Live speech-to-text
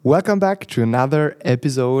Welcome back to another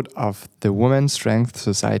episode of the Women's Strength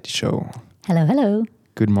Society show. Hello, hello.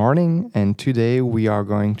 Good morning, and today we are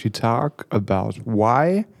going to talk about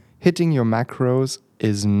why hitting your macros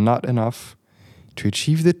is not enough to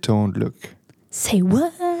achieve the toned look. Say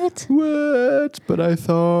what? What? But I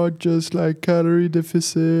thought just like calorie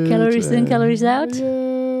deficit. Calories in, calories out?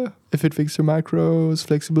 Yeah. If it fixes your macros,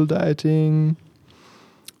 flexible dieting.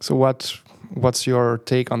 So what's your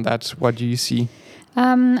take on that? What do you see?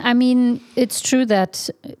 It's true that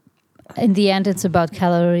in the end, it's about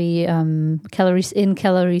calories in,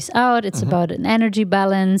 calories out. It's about an energy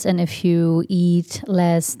balance. And if you eat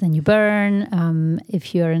less than you burn,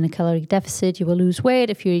 if you're in a caloric deficit, you will lose weight.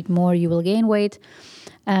 If you eat more, you will gain weight,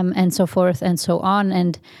 and so forth and so on.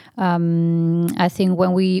 And I think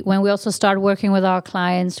when we also start working with our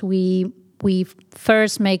clients, we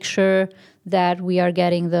first make sure that we are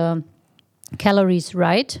getting the calories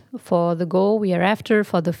right for the goal we are after,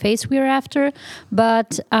 for the face we are after,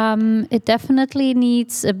 but it definitely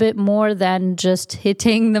needs a bit more than just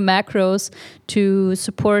hitting the macros to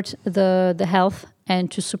support the health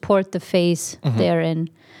and to support the face therein.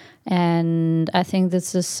 And I think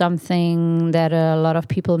this is something that a lot of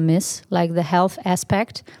people miss, like the health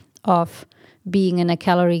aspect of being in a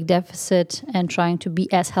caloric deficit and trying to be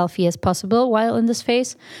as healthy as possible while in this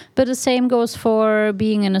phase. But the same goes for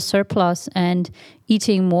being in a surplus and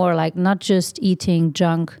eating more, like not just eating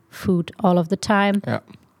junk food all of the time,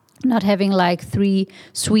 not having like 3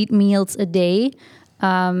 sweet meals a day,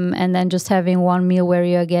 and then just having one meal where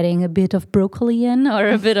you're getting a bit of broccoli in or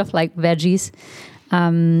a bit of like veggies.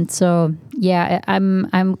 So yeah,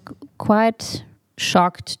 I'm quite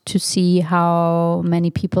shocked to see how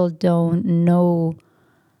many people don't know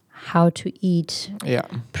how to eat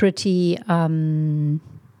pretty naturally.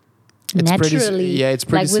 It's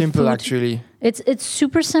pretty like simple food. Actually. It's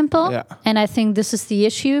super simple, and I think this is the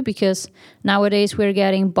issue because nowadays we're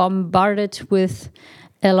getting bombarded with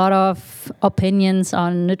a lot of opinions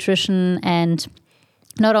on nutrition and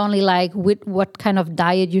not only like with what kind of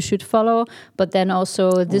diet you should follow, but then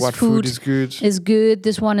also this what food is good.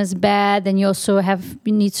 This one is bad. Then you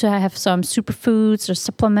need to have some superfoods or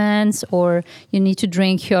supplements, or you need to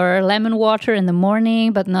drink your lemon water in the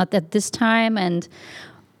morning, but not at this time, and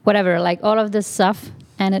whatever, like all of this stuff.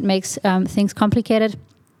 And it makes things complicated.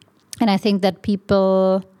 And I think that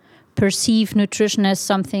people perceive nutrition as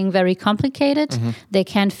something very complicated. They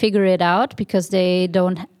can't figure it out because they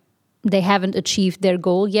haven't achieved their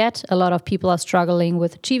goal yet. A lot of people are struggling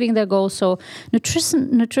with achieving their goal. So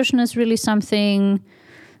nutrition is really something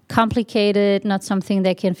complicated, not something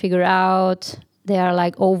they can figure out. They are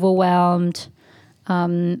like overwhelmed.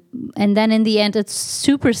 And then in the end, it's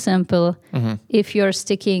super simple if you're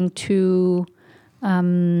sticking to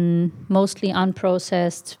mostly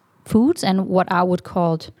unprocessed foods and what I would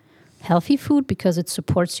call healthy food because it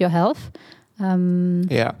supports your health.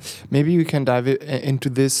 Maybe we can dive into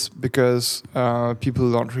this because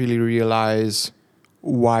people don't really realize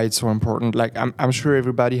why it's so important. Like I'm sure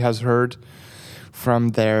everybody has heard from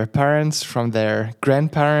their parents, from their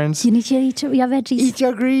grandparents. You need to eat your veggies. Eat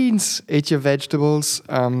your greens, eat your vegetables.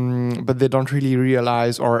 But they don't really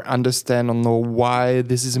realize or understand or know why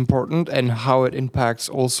this is important and how it impacts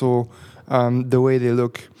also the way they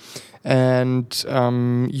look. And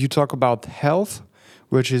you talk about health,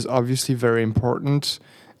 which is obviously very important.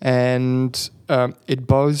 And it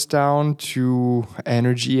boils down to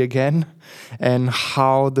energy again and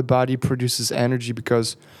how the body produces energy,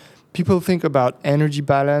 because people think about energy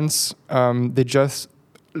balance. They just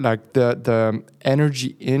like the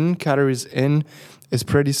energy in, calories in is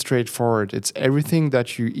pretty straightforward. It's everything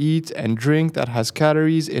that you eat and drink that has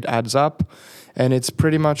calories, it adds up. And it's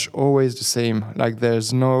pretty much always the same. Like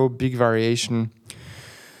there's no big variation.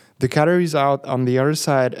 The calories out on the other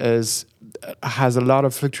side has a lot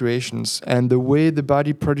of fluctuations, and the way the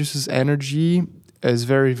body produces energy is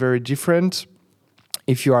very, very different.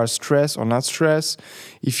 If you are stressed or not stressed,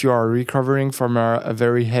 if you are recovering from a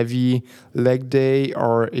very heavy leg day,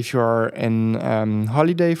 or if you are in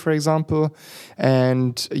holiday, for example,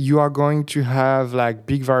 and you are going to have like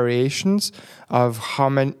big variations of how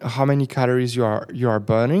many calories you are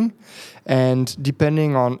burning. And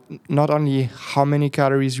depending on not only how many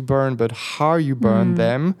calories you burn, but how you burn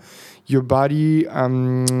them, your body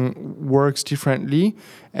works differently.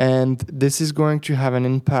 And this is going to have an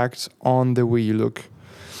impact on the way you look.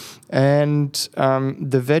 And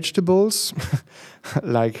the vegetables,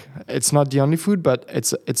 like it's not the only food, but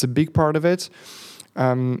it's a big part of it,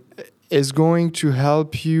 is going to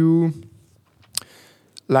help you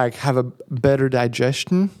like have a better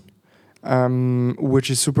digestion. which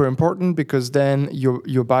is super important because then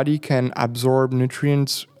your body can absorb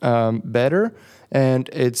nutrients better. And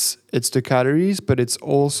it's the calories, but it's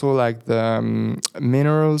also like the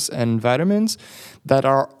minerals and vitamins that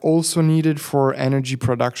are also needed for energy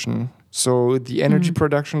production. So the energy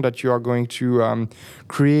production that you are going to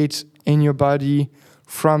create in your body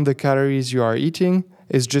from the calories you are eating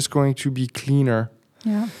is just going to be cleaner.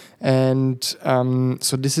 Yeah. And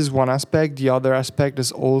so this is one aspect. The other aspect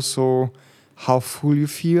is also how full you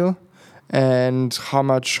feel and how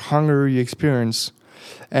much hunger you experience.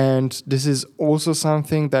 And this is also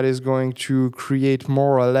something that is going to create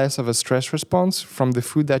more or less of a stress response from the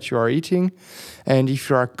food that you are eating. And if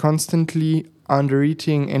you are constantly under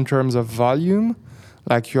eating in terms of volume,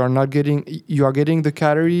 like you are getting the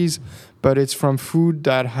calories, but it's from food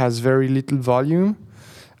that has very little volume,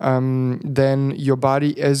 then your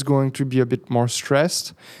body is going to be a bit more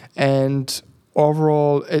stressed. And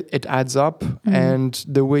overall it adds up, and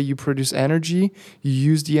the way you produce energy, you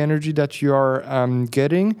use the energy that you are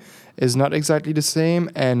getting is not exactly the same,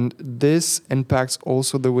 and this impacts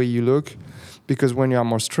also the way you look, because when you are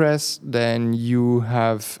more stressed, then you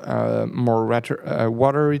have more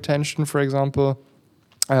water retention, for example.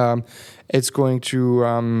 It's going to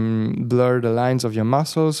blur the lines of your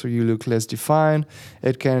muscles, so you look less defined.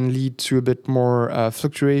 It can lead to a bit more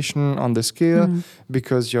fluctuation on the scale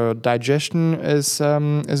because your digestion is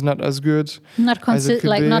not as good. Not as it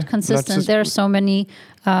could be. not consistent. There are so many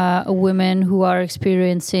women who are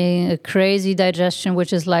experiencing a crazy digestion,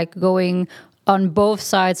 which is like going on both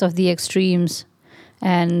sides of the extremes,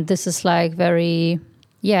 and this is like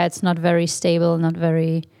it's not very stable, not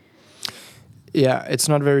very. Yeah, it's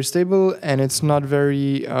not very stable, and it's not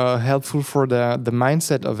very helpful for the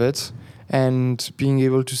mindset of it, and being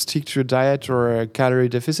able to stick to a diet or a calorie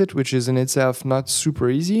deficit, which is in itself not super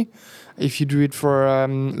easy if you do it for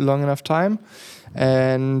long enough time.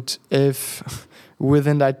 And if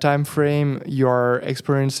within that time frame you're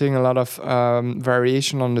experiencing a lot of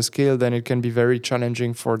variation on the scale, then it can be very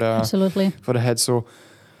challenging for the head. So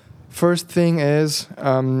first thing is,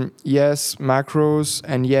 yes, macros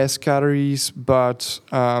and yes, calories, but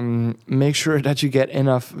make sure that you get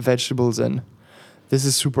enough vegetables in. This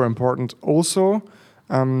is super important. Also,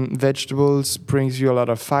 vegetables brings you a lot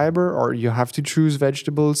of fiber, or you have to choose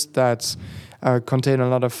vegetables that contain a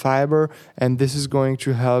lot of fiber, and this is going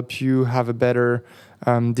to help you have a better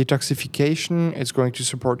detoxification. It's going to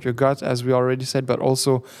support your gut, as we already said, but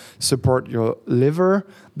also support your liver,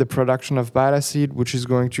 the production of bile acid, which is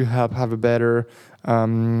going to help have a better gut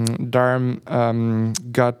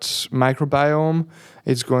microbiome.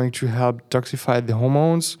 It's going to help detoxify the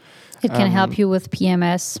hormones. It can help you with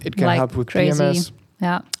PMS. It can help with crazy. PMS.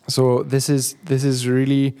 Yeah. So this is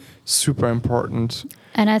really super important.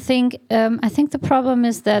 And I think the problem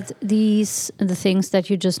is that the things that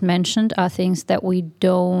you just mentioned are things that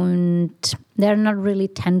they're not really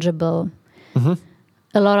tangible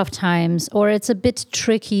a lot of times, or it's a bit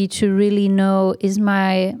tricky to really know with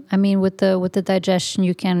the digestion,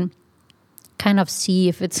 you can kind of see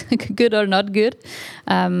if it's good or not good.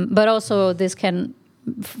 But also this can,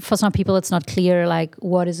 for some people, it's not clear, like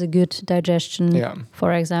what is a good digestion,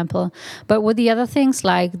 for example. But with the other things,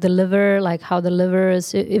 like the liver, like how the liver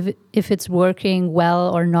is, if it's working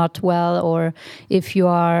well or not well, or if you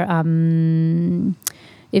are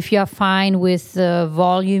fine with the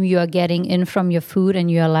volume you are getting in from your food, and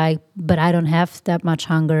you are like, but I don't have that much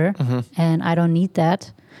hunger and I don't need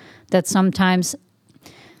that. That sometimes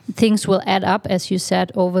things will add up, as you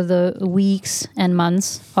said, over the weeks and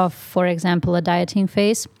months of, for example, a dieting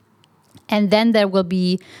phase. And then there will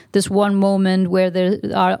be this one moment where there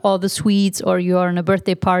are all the sweets, or you're on a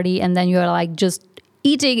birthday party, and then you're like just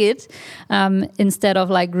eating it instead of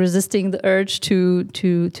like resisting the urge to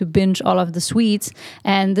binge all of the sweets.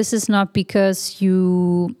 And this is not because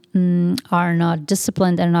you are not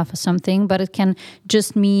disciplined enough or something, but it can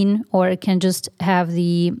just mean, or it can just have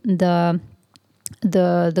the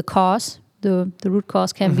cause, the root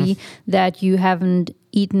cause can be that you haven't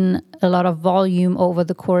eaten a lot of volume over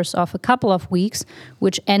the course of a couple of weeks,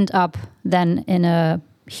 which end up then in a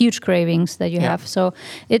huge cravings that you have. So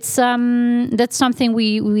it's that's something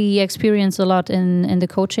we experience a lot in the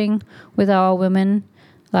coaching with our women,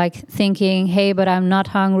 like thinking, hey, but I'm not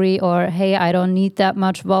hungry, or hey, I don't need that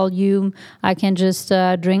much volume, I can just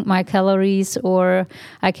drink my calories, or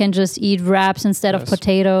I can just eat wraps instead of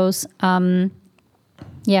potatoes.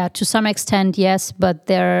 Yeah, to some extent, yes, but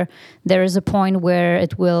there is a point where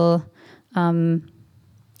it will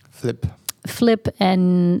flip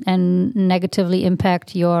and negatively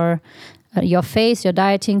impact your phase, your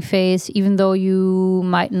dieting phase, even though you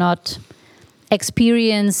might not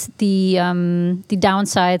experience the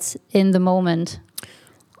downsides in the moment,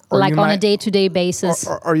 Or like you on a might- day-to-day basis.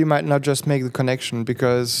 or you might not just make the connection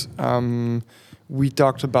because we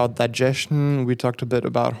talked about digestion, we talked a bit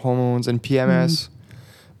about hormones and PMS,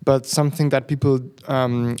 but something that people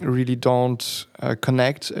really don't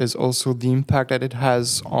connect is also the impact that it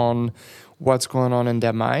has on what's going on in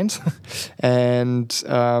their mind and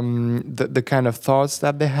the kind of thoughts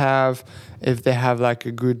that they have, if they have like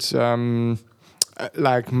a good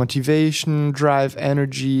like motivation, drive,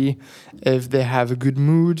 energy, if they have a good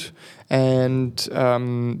mood. And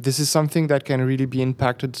this is something that can really be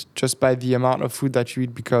impacted just by the amount of food that you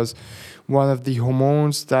eat, because one of the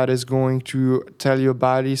hormones that is going to tell your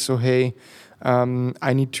body, so hey,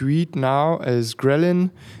 I need to eat now, is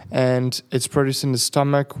ghrelin, and it's produced in the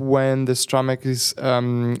stomach when the stomach is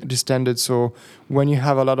distended. So when you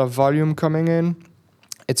have a lot of volume coming in,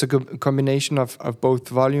 it's a combination of both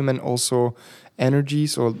volume and also energy,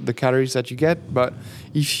 so the calories that you get. But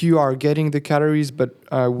if you are getting the calories but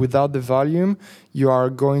without the volume, you are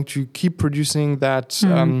going to keep producing that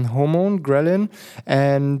hormone, ghrelin.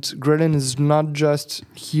 And ghrelin is not just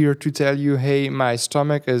here to tell you, hey, my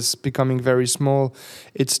stomach is becoming very small,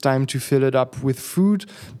 it's time to fill it up with food,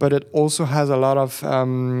 but it also has a lot of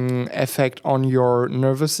effect on your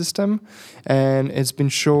nervous system. And it's been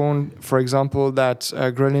shown, for example, that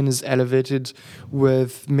ghrelin is elevated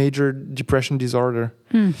with major depression disorder.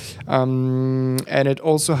 And it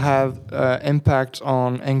also have impact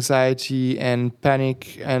on anxiety and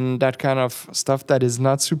panic and that kind of stuff that is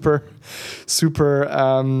not super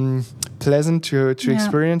pleasant to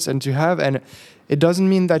experience and to have. And it doesn't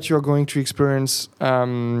mean that you're going to experience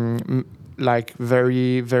like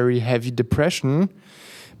very, very heavy depression,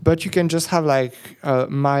 but you can just have like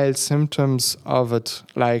mild symptoms of it,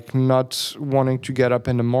 like not wanting to get up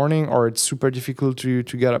in the morning, or it's super difficult to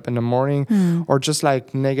get up in the morning, or just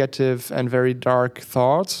like negative and very dark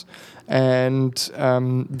thoughts. And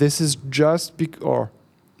this is just or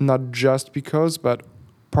not just because, but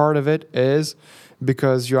part of it is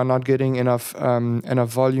because you are not getting enough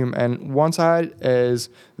volume. And one side is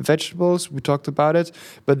vegetables, we talked about it,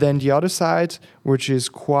 but then the other side, which is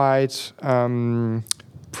quite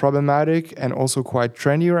problematic and also quite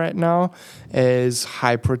trendy right now, is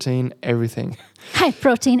high protein everything. High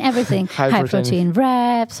protein everything. High High protein. protein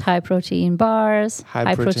wraps, high protein bars,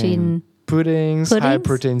 High protein puddings, high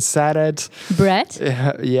protein salad, bread.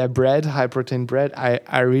 Yeah, bread, high protein bread.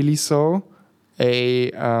 I really saw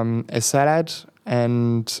a salad,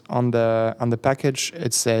 and on the package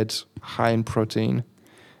it said high in protein,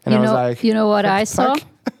 and I was like, you know what I the saw? fuck?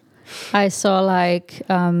 I saw like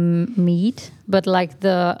meat, but like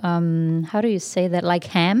the how do you say that? Like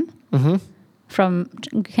ham from?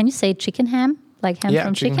 Can you say chicken ham? Like ham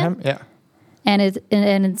from chicken? Ham, yeah. And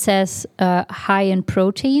it says high in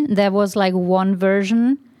protein. There was like one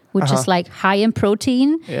version which is like high in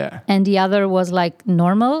protein, and the other was like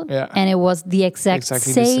normal, and it was the exactly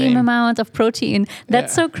same amount of protein.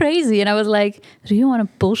 That's so crazy. And I was like, do you want to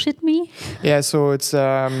bullshit me? Yeah, so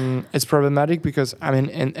it's problematic because I mean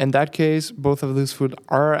in that case both of those food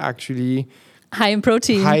are actually high in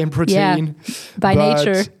protein. By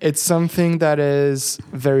nature. It's something that is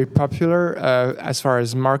very popular as far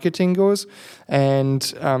as marketing goes. And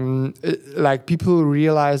like people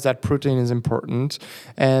realize that protein is important.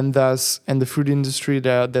 And thus, in the food industry,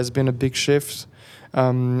 there's been a big shift.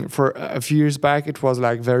 For a few years back, it was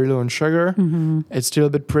like very low in sugar. It's still a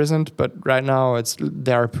bit present, but right now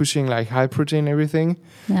they are pushing like high protein everything.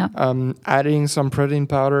 Adding some protein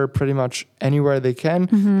powder pretty much anywhere they can.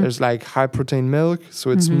 There's like high protein milk,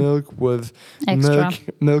 so it's milk with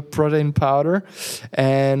milk protein powder,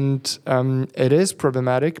 and it is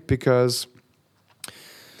problematic because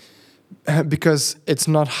it's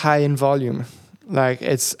not high in volume. Like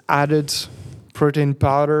it's added protein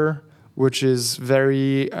powder, which is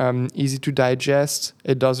very easy to digest.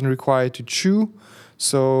 It doesn't require to chew,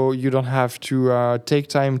 so you don't have to take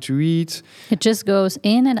time to eat. It just goes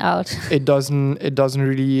in and out. It doesn't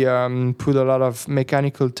really put a lot of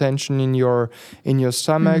mechanical tension in your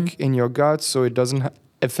stomach, in your gut, so it doesn't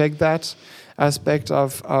affect that aspect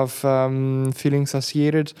of feeling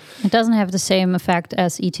satiated. It doesn't have the same effect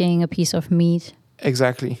as eating a piece of meat.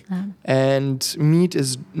 Exactly. And meat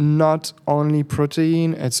is not only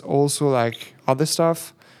protein, it's also like other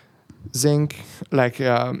stuff, zinc, like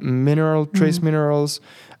trace minerals,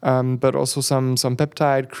 but also some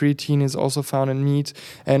peptide. Creatine is also found in meat.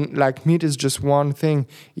 And like meat is just one thing.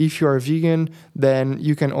 If you're a vegan, then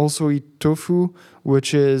you can also eat tofu,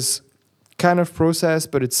 which is kind of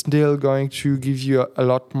processed, but it's still going to give you a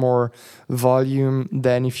lot more volume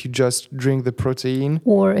than if you just drink the protein.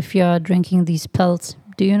 Or if you're drinking these pills.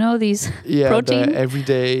 Do you know these protein? The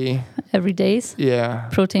everyday. Every days? Yeah.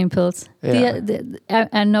 Protein pills. Yeah.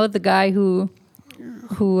 I know the guy who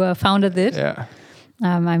founded it. Yeah.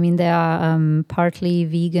 I mean, they are partly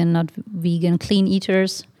vegan, not vegan, clean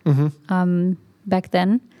eaters back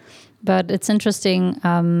then. But it's interesting.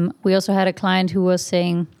 We also had a client who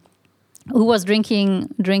was drinking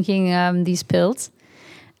these pills,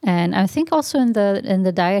 and I think also in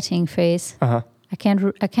the dieting phase. I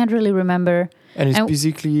can't really remember. And it's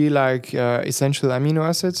basically like essential amino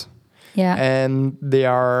acids. Yeah. And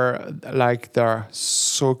they're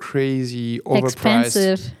so crazy overpriced.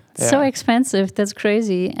 Expensive. Yeah. So expensive. That's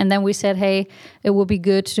crazy. And then we said, hey, it would be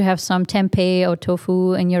good to have some tempeh or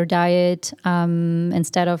tofu in your diet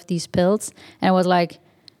instead of these pills. And I was like,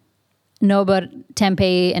 no, but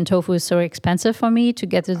tempeh and tofu is so expensive for me to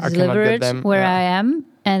get it delivered where I am.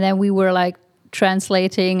 And then we were like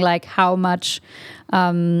translating like how much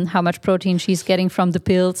protein she's getting from the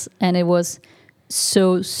pills, and it was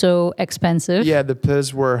so expensive. Yeah, the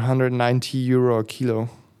pills were €190 a kilo.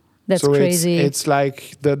 That's so crazy. It's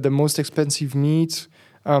like the most expensive meat,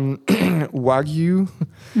 Wagyu.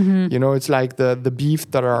 You know, it's like the beef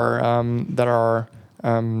that are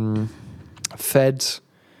fed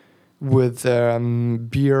with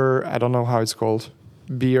beer. I don't know how it's called.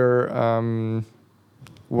 Beer.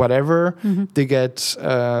 Whatever, they get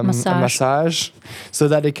a massage so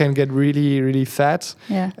that they can get really, really fat.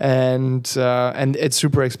 Yeah. And it's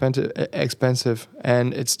super expensive.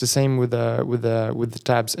 And it's the same with the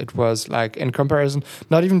tabs. It was like, in comparison,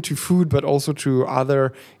 not even to food, but also to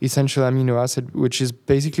other essential amino acid, which is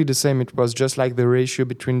basically the same. It was just like the ratio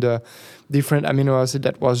between the different amino acid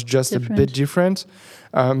that was just a bit different.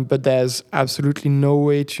 But there's absolutely no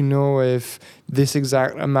way to know if this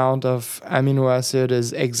exact amount of amino acid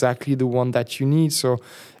is exactly the one that you need. So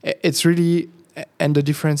it's really, and the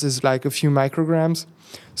difference is like a few micrograms.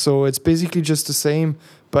 So it's basically just the same,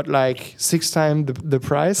 but like 6 times the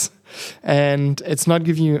price. And it's not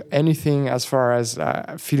giving you anything as far as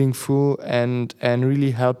feeling full and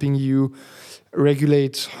really helping you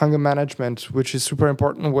regulate hunger management, which is super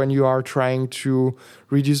important when you are trying to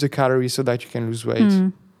reduce the calories so that you can lose weight.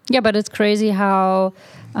 Yeah, but it's crazy how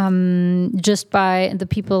just by the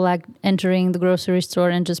people like entering the grocery store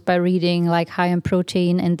and just by reading like high in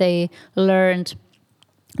protein, and they learned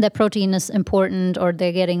that protein is important, or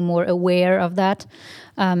they're getting more aware of that,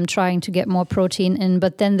 trying to get more protein in,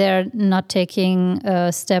 but then they're not taking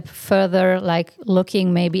a step further, like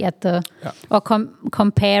looking maybe at or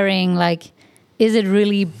comparing, like, is it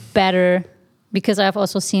really better? Because I've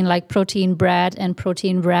also seen like protein bread and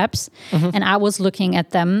protein wraps, and I was looking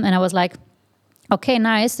at them and I was like, okay,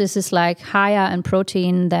 nice. This is like higher in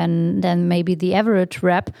protein than maybe the average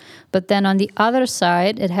wrap. But then on the other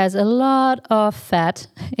side, it has a lot of fat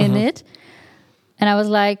in it. And I was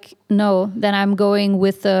like, no, then I'm going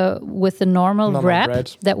with the normal wrap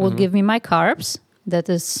bread. That will give me my carbs. That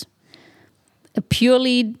is a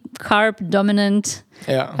purely carb dominant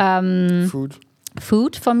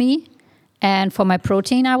food for me. And for my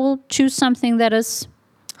protein, I will choose something that is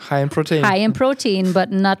high in protein,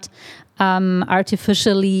 but not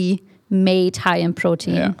artificially made high in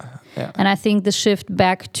protein. Yeah. And I think the shift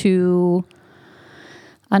back to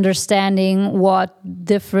understanding what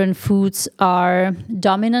different foods are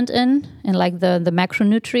dominant in, and like the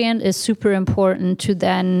macronutrient is super important to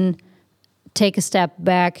then take a step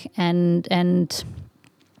back and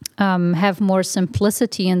have more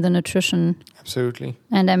simplicity in the nutrition. Absolutely.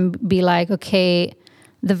 And then be like, okay,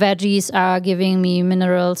 the veggies are giving me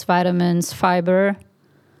minerals, vitamins, fiber.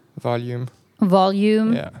 Volume.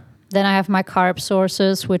 Yeah. Then I have my carb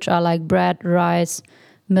sources, which are like bread, rice,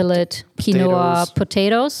 millet, quinoa,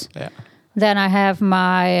 potatoes. Yeah. Then I have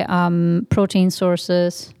my protein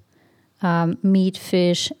sources, meat,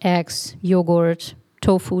 fish, eggs, yogurt,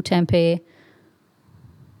 tofu, tempeh,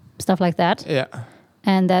 stuff like that. Yeah.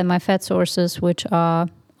 And then my fat sources, which are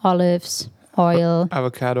olives, oil,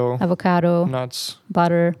 avocado, nuts,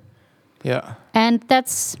 butter. Yeah. And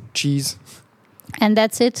that's cheese. And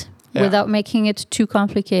that's it, without making it too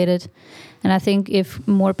complicated. And I think if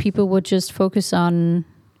more people would just focus on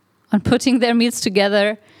putting their meals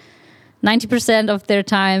together 90% of their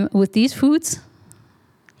time with these foods.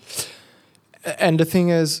 And the thing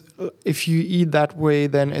is, if you eat that way,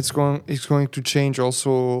 then it's going to change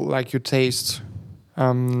also like your taste.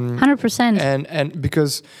 100%. And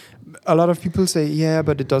because a lot of people say, yeah,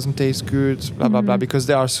 but it doesn't taste good, blah, blah, blah, because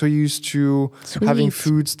they are so used to having Sweet.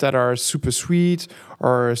 foods that are super sweet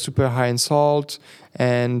or super high in salt.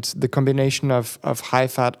 And the combination of high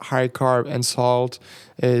fat, high carb, and salt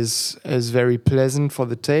is very pleasant for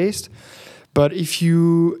the taste. But if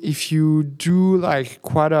you do like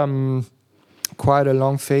quite a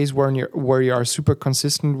long phase where you are super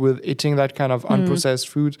consistent with eating that kind of unprocessed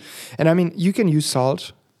food, and I mean you can use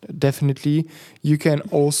salt. Definitely. You can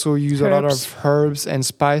also use a lot of herbs and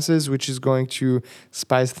spices, which is going to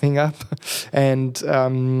spice thing up and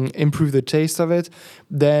improve the taste of it.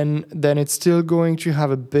 Then it's still going to have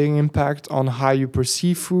a big impact on how you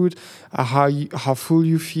perceive food, how full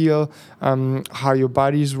you feel, how your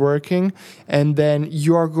body is working, and then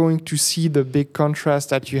you are going to see the big contrast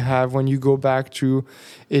that you have when you go back to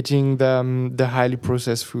eating the highly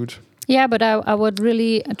processed food. Yeah, but I would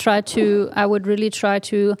really try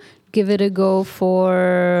to give it a go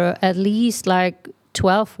for at least like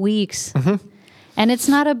 12 weeks. And it's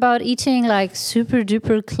not about eating like super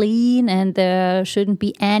duper clean and there shouldn't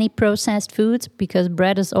be any processed foods because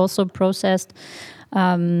bread is also processed.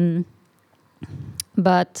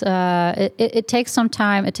 But it takes some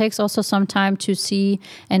time. It takes also some time to see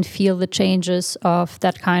and feel the changes of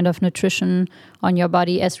that kind of nutrition on your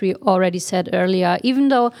body, as we already said earlier. Even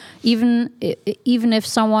if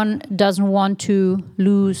someone doesn't want to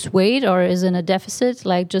lose weight or is in a deficit,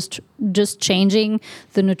 like just changing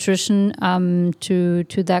the nutrition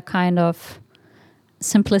to that kind of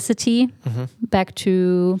simplicity, back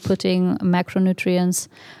to putting macronutrients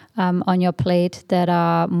on your plate that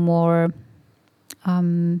are more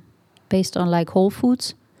based on like whole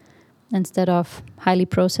foods instead of highly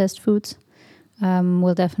processed foods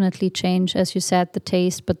will definitely change, as you said, the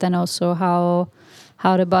taste, but then also how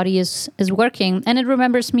the body is working. And it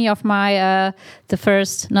remembers me of my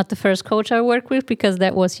not the first coach I worked with, because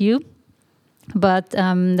that was you, but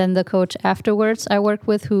then the coach afterwards I worked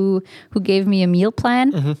with who gave me a meal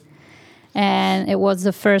plan. And it was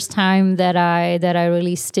the first time that I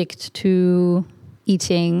really sticked to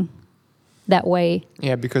eating that way.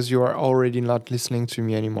 Yeah, because you are already not listening to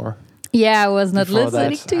me anymore. Yeah, I was not Before listening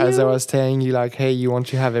that, to you. as I was telling you, like, hey, you want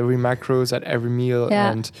to have every macros at every meal,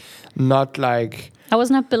 and not like... I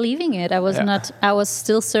was not believing it. I was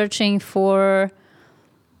still searching for,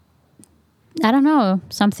 I don't know,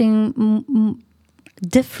 something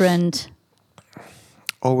different.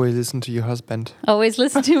 Always listen to your husband. Always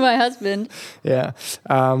listen to my husband. Yeah.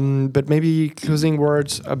 But maybe closing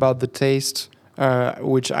words about the taste,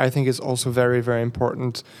 which I think is also very, very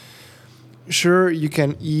important. Sure, you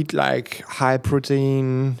can eat like high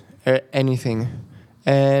protein, anything.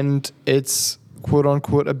 And it's quote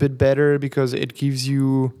unquote a bit better because it gives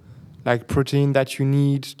you like protein that you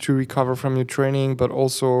need to recover from your training, but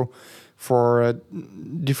also for a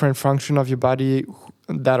different function of your body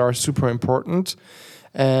that are super important.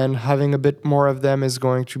 And having a bit more of them is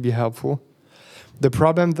going to be helpful. The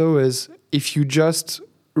problem though is if you just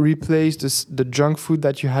replace the junk food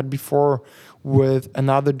that you had before with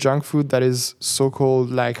another junk food that is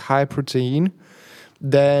so-called like high protein,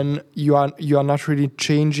 then you are not really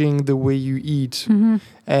changing the way you eat.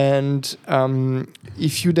 And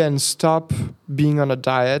if you then stop being on a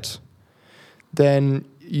diet, then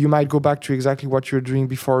you might go back to exactly what you were doing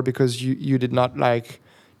before, because you did not like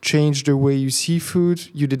change the way you see food.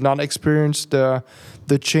 You did not experience the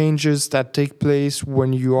changes that take place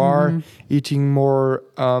when you are eating more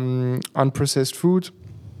unprocessed food.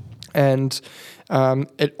 And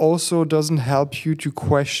it also doesn't help you to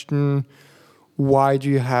question why do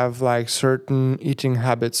you have like certain eating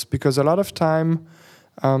habits, because a lot of time,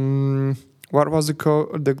 what was the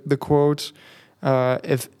quote?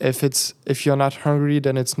 If you're not hungry,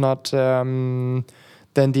 then it's not.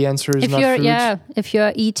 Then the answer is not food. Yeah, if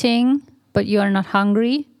you're eating but you are not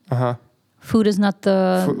hungry, food is not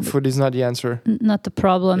the food is not the answer. Not the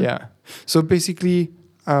problem. Yeah. So basically,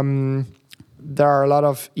 there are a lot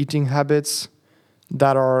of eating habits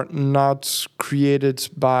that are not created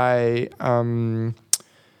by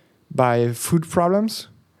food problems,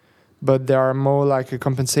 but they are more like a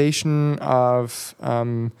compensation of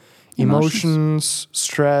emotions,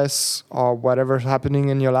 stress, or whatever's happening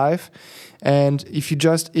in your life. And if you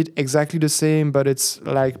just eat exactly the same, but it's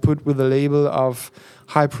like put with a label of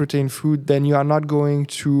high protein food, then you are not going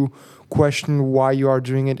to question why you are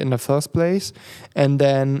doing it in the first place. And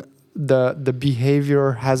then the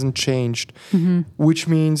behavior hasn't changed, which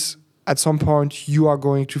means at some point you are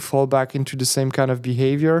going to fall back into the same kind of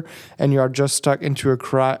behavior, and you are just stuck into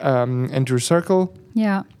a circle,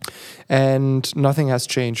 Yeah. and nothing has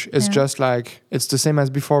changed. It's Yeah. just like it's the same as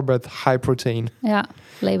before, but high protein. Yeah.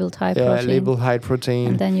 Labeled high Yeah, protein. label high protein.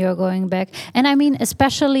 And then you're going back. And I mean,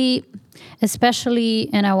 especially,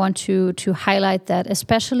 and I want to highlight that,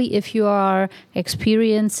 especially if you are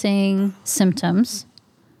experiencing symptoms.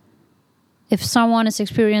 If someone is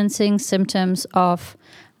experiencing symptoms of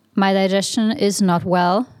my digestion is not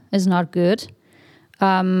well, is not good,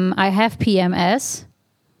 I have PMS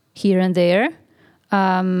here and there.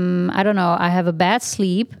 I don't know. I have a bad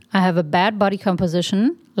sleep. I have a bad body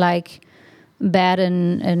composition, like bad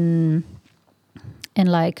in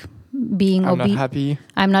like being I'm not obese. happy.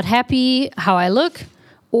 I'm not happy how I look,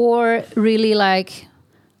 or really like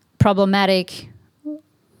problematic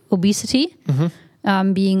obesity,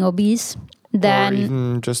 being obese, then or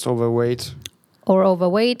even just overweight. or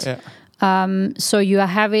overweight. Yeah. So you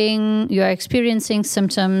are experiencing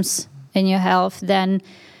symptoms in your health, then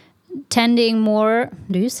tending more.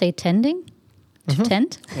 Do you say tending? To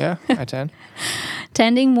tend? Yeah, I tend.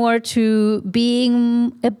 Tending more to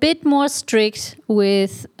being a bit more strict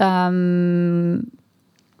with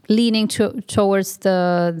leaning towards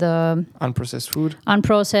the Unprocessed food.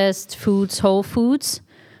 unprocessed foods, whole foods,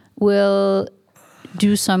 will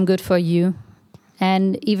do some good for you.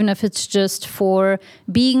 And even if it's just for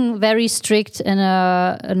being very strict in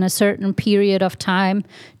a certain period of time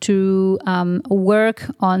to work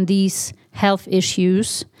on these health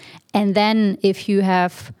issues. And then if you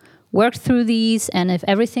have worked through these and if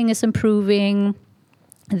everything is improving,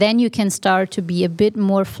 then you can start to be a bit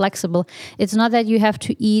more flexible. It's not that you have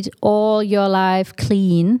to eat all your life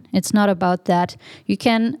clean. It's not about that. You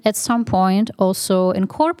can at some point also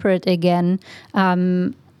incorporate again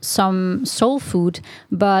some soul food.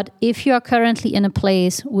 But if you are currently in a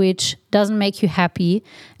place which doesn't make you happy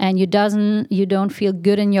and you don't feel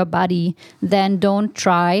good in your body, then don't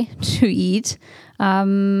try to eat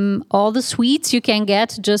all the sweets you can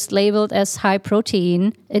get just labeled as high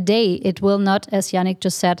protein a day. It will not, as Yannick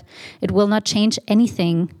just said, it will not change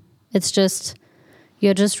anything. It's just,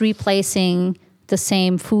 you're just replacing the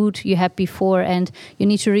same food you had before, and you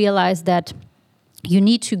need to realize that you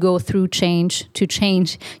need to go through change to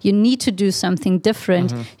change. You need to do something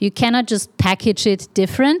different. You cannot just package it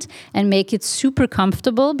different and make it super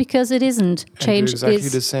comfortable, because it isn't. Change exactly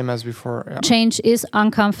the same as before. Yeah. Change is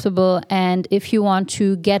uncomfortable, and if you want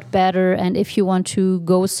to get better and if you want to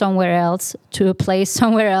go somewhere else, to a place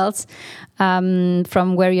somewhere else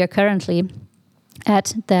from where you're currently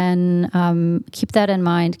at, then keep that in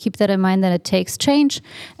mind. Keep that in mind, that it takes change,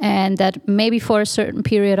 and that maybe for a certain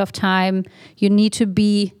period of time you need to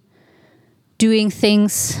be doing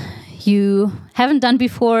things you haven't done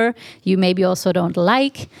before, you maybe also don't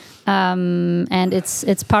like, and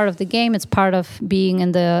it's part of the game. It's part of being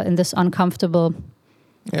in this uncomfortable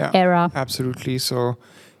era. Absolutely. So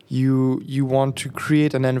you want to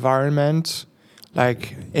create an environment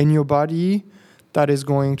like in your body that is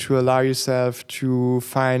going to allow yourself to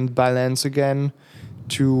find balance again,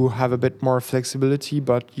 to have a bit more flexibility,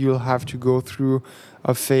 but you'll have to go through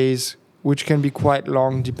a phase which can be quite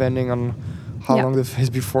long depending on how long the phase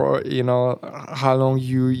before, how long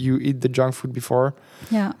you eat the junk food before.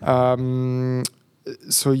 Yeah.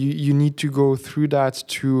 So you need to go through that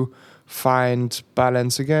to find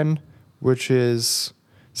balance again, which is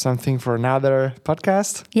something for another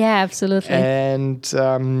podcast. Yeah, absolutely. And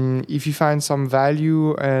if you find some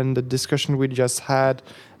value in the discussion we just had,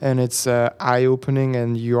 and it's eye-opening,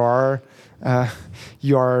 and you are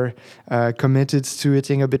committed to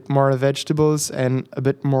eating a bit more vegetables and a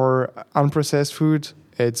bit more unprocessed food,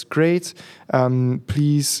 it's great.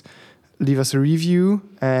 Please leave us a review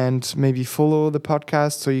and maybe follow the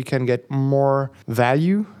podcast so you can get more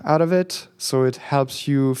value out of it, so it helps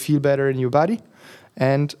you feel better in your body.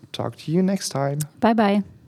 And talk to you next time. Bye-bye.